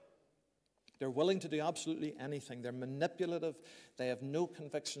way. They're willing to do absolutely anything. They're manipulative. They have no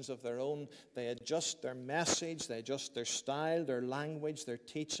convictions of their own. They adjust their message. They adjust their style, their language, their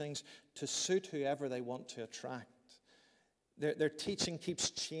teachings to suit whoever they want to attract. Their teaching keeps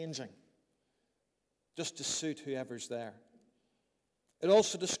changing just to suit whoever's there. It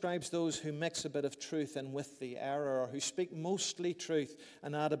also describes those who mix a bit of truth in with the error, or who speak mostly truth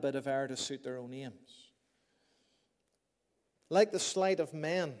and add a bit of error to suit their own aims. Like the sleight of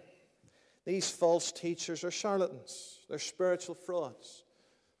men, these false teachers are charlatans. They're spiritual frauds.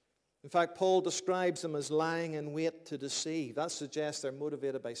 In fact, Paul describes them as lying in wait to deceive. That suggests they're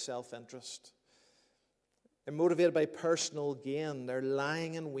motivated by self-interest. They're motivated by personal gain. They're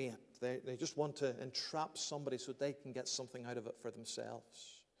lying in wait. They just want to entrap somebody so they can get something out of it for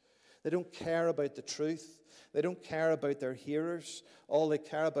themselves. They don't care about the truth. They don't care about their hearers. All they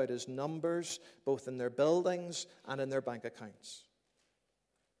care about is numbers, both in their buildings and in their bank accounts.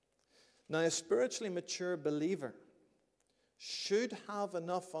 Now, a spiritually mature believer should have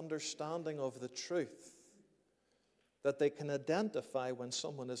enough understanding of the truth that they can identify when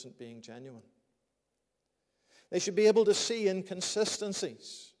someone isn't being genuine. They should be able to see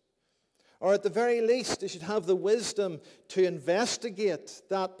inconsistencies. Or at the very least, they should have the wisdom to investigate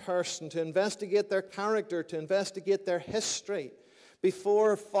that person, to investigate their character, to investigate their history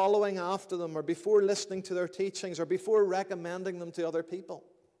before following after them, or before listening to their teachings, or before recommending them to other people.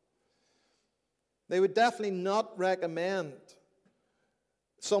 They would definitely not recommend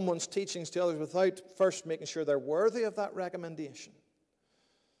someone's teachings to others without first making sure they're worthy of that recommendation.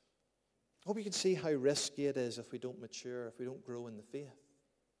 I hope you can see how risky it is if we don't mature, if we don't grow in the faith.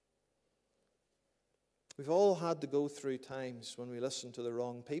 We've all had to go through times when we listened to the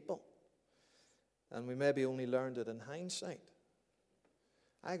wrong people, and we maybe only learned it in hindsight.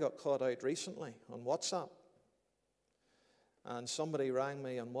 I got caught out recently on WhatsApp, and somebody rang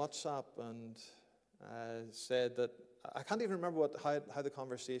me on WhatsApp and said that, I can't even remember how the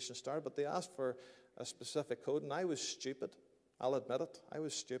conversation started, but they asked for a specific code, and I was stupid. I'll admit it. I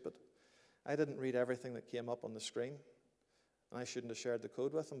was stupid. I didn't read everything that came up on the screen, and I shouldn't have shared the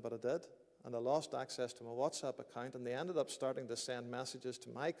code with them, but I did. And I lost access to my WhatsApp account, and they ended up starting to send messages to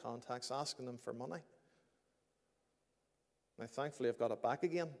my contacts asking them for money. Now, thankfully, I've got it back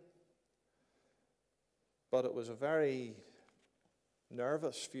again. But it was a very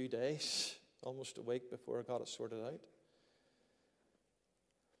nervous few days, almost a week before I got it sorted out.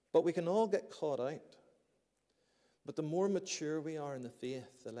 But we can all get caught out. But the more mature we are in the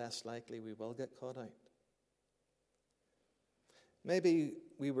faith, the less likely we will get caught out. Maybe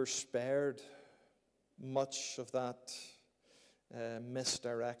we were spared much of that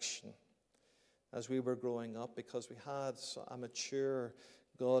misdirection as we were growing up because we had a mature,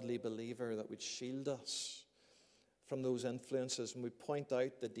 godly believer that would shield us from those influences, and would point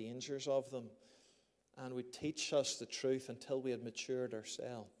out the dangers of them, and would teach us the truth until we had matured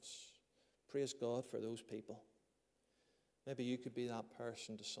ourselves. Praise God for those people. Maybe you could be that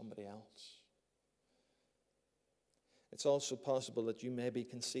person to somebody else. It's also possible that you maybe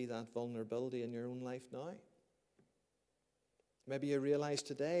can see that vulnerability in your own life now. Maybe you realize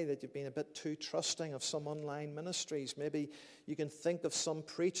today that you've been a bit too trusting of some online ministries. Maybe you can think of some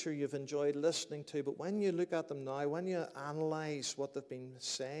preacher you've enjoyed listening to, but when you look at them now, when you analyze what they've been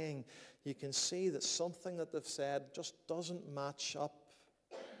saying, you can see that something that they've said just doesn't match up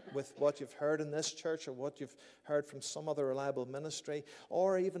with what you've heard in this church or what you've heard from some other reliable ministry,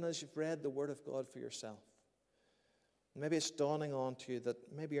 or even as you've read the Word of God for yourself. Maybe it's dawning on to you that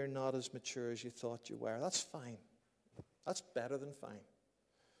maybe you're not as mature as you thought you were. That's fine. That's better than fine.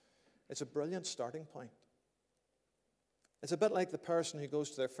 It's a brilliant starting point. It's a bit like the person who goes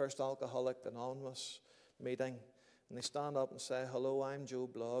to their first Alcoholics Anonymous meeting and they stand up and say, "Hello, I'm Joe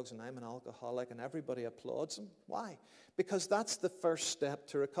Bloggs and I'm an alcoholic," and everybody applauds them. Why? Because that's the first step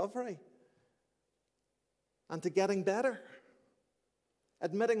to recovery and to getting better.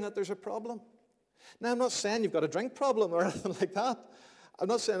 Admitting that there's a problem. Now, I'm not saying you've got a drink problem or anything like that. I'm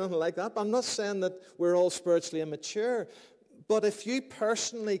not saying anything like that. I'm not saying that we're all spiritually immature. But if you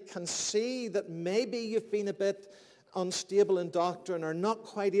personally can see that maybe you've been a bit unstable in doctrine or not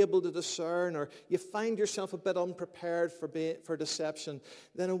quite able to discern, or you find yourself a bit unprepared for deception,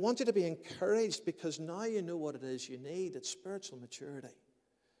 then I want you to be encouraged, because now you know what it is you need. It's spiritual maturity.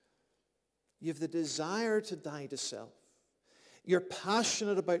 You have the desire to die to self. You're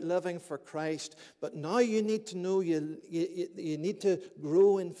passionate about living for Christ, but now you need to know you need to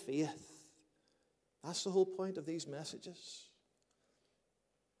grow in faith. That's the whole point of these messages.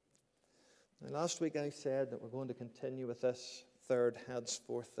 Now, last week I said that we're going to continue with this third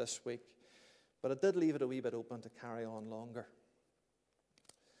henceforth this week, but I did leave it a wee bit open to carry on longer.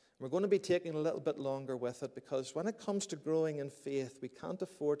 We're going to be taking a little bit longer with it, because when it comes to growing in faith, we can't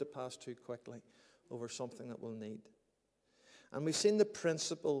afford to pass too quickly over something that we'll need. And we've seen the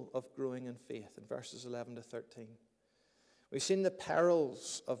principle of growing in faith in verses 11 to 13. We've seen the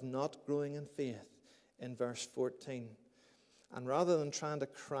perils of not growing in faith in verse 14. And rather than trying to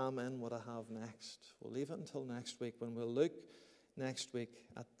cram in what I have next, we'll leave it until next week, when we'll look next week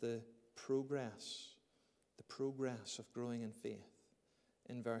at the progress of growing in faith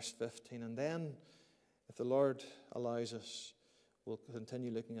in verse 15. And then, if the Lord allows us, we'll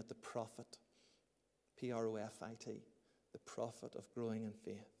continue looking at the profit, P-R-O-F-I-T. The profit of growing in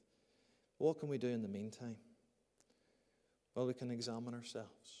faith. What can we do in the meantime? Well, we can examine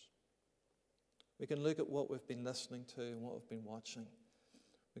ourselves. We can look at what we've been listening to and what we've been watching.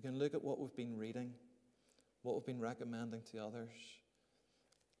 We can look at what we've been reading, what we've been recommending to others,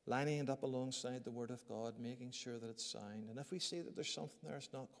 lining it up alongside the Word of God, making sure that it's sound. And if we see that there's something there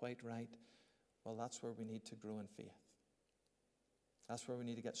that's not quite right, well, that's where we need to grow in faith. That's where we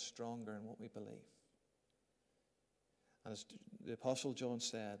need to get stronger in what we believe. And as the Apostle John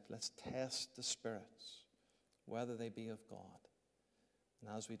said, let's test the spirits, whether they be of God.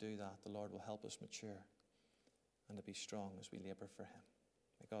 And as we do that, the Lord will help us mature and to be strong as we labor for Him.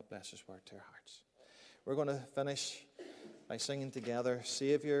 May God bless His word to our hearts. We're going to finish by singing together,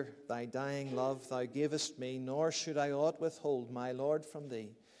 "Saviour, thy dying love thou gavest me, nor should I aught withhold, my Lord, from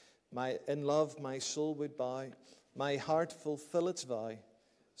thee. In love my soul would bow, my heart fulfill its vow.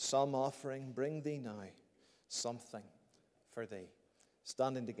 Some offering bring thee now, something for thee."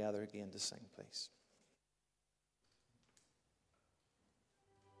 Standing together again to sing, please.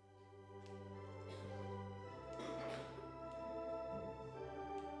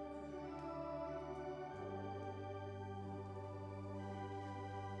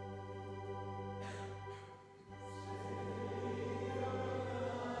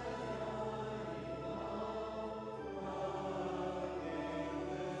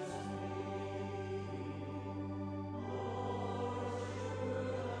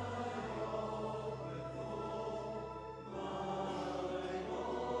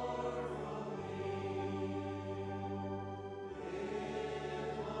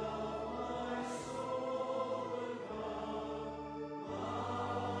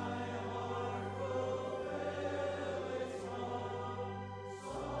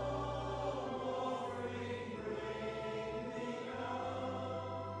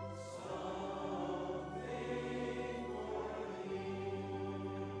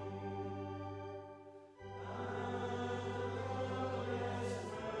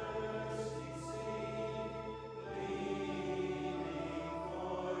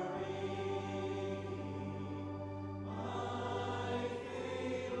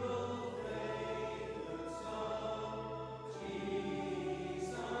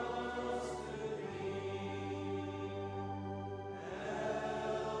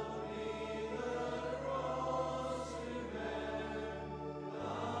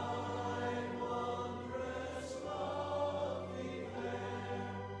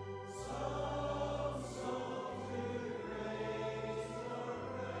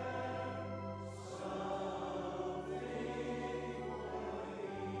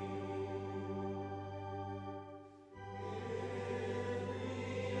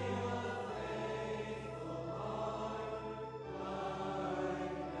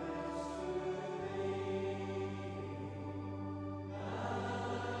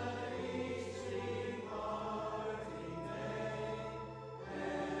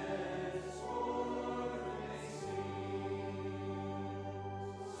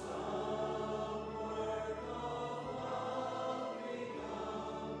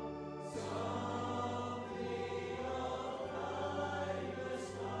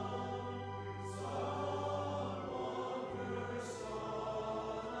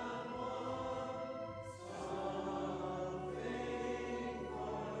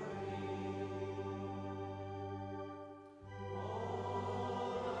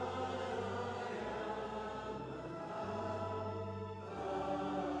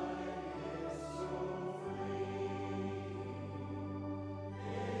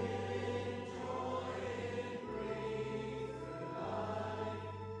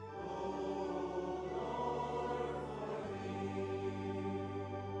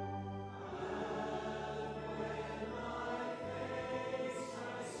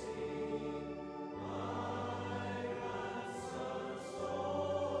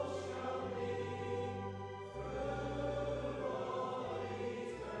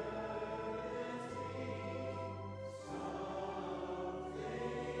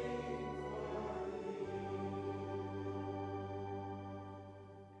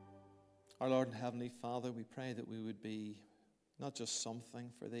 Our Lord and Heavenly Father, we pray that we would be not just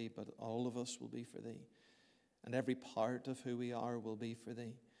something for Thee, but all of us will be for Thee. And every part of who we are will be for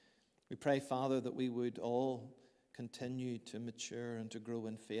Thee. We pray, Father, that we would all continue to mature and to grow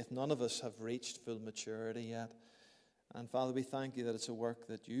in faith. None of us have reached full maturity yet. And Father, we thank You that it's a work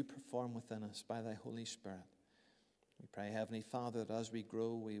that You perform within us by Thy Holy Spirit. We pray, Heavenly Father, that as we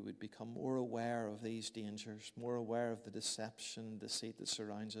grow, we would become more aware of these dangers, more aware of the deception and deceit that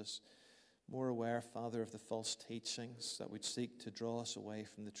surrounds us, more aware, Father, of the false teachings that would seek to draw us away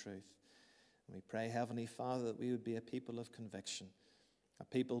from the truth. And we pray, Heavenly Father, that we would be a people of conviction, a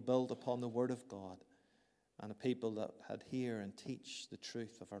people built upon the Word of God, and a people that adhere and teach the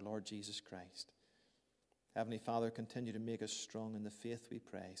truth of our Lord Jesus Christ. Heavenly Father, continue to make us strong in the faith, we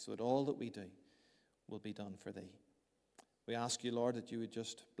pray, so that all that we do will be done for Thee. We ask You, Lord, that You would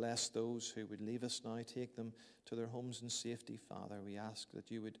just bless those who would leave us now, take them to their homes in safety, Father. We ask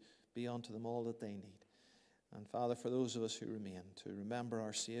that You would be unto them all that they need. And Father, for those of us who remain, to remember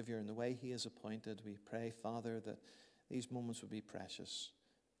our Savior in the way He is appointed, we pray, Father, that these moments would be precious.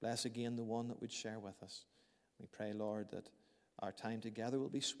 Bless again the one that would share with us. We pray, Lord, that our time together will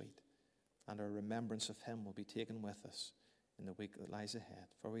be sweet, and our remembrance of Him will be taken with us in the week that lies ahead.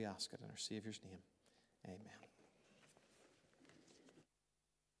 For we ask it in our Saviour's name. Amen.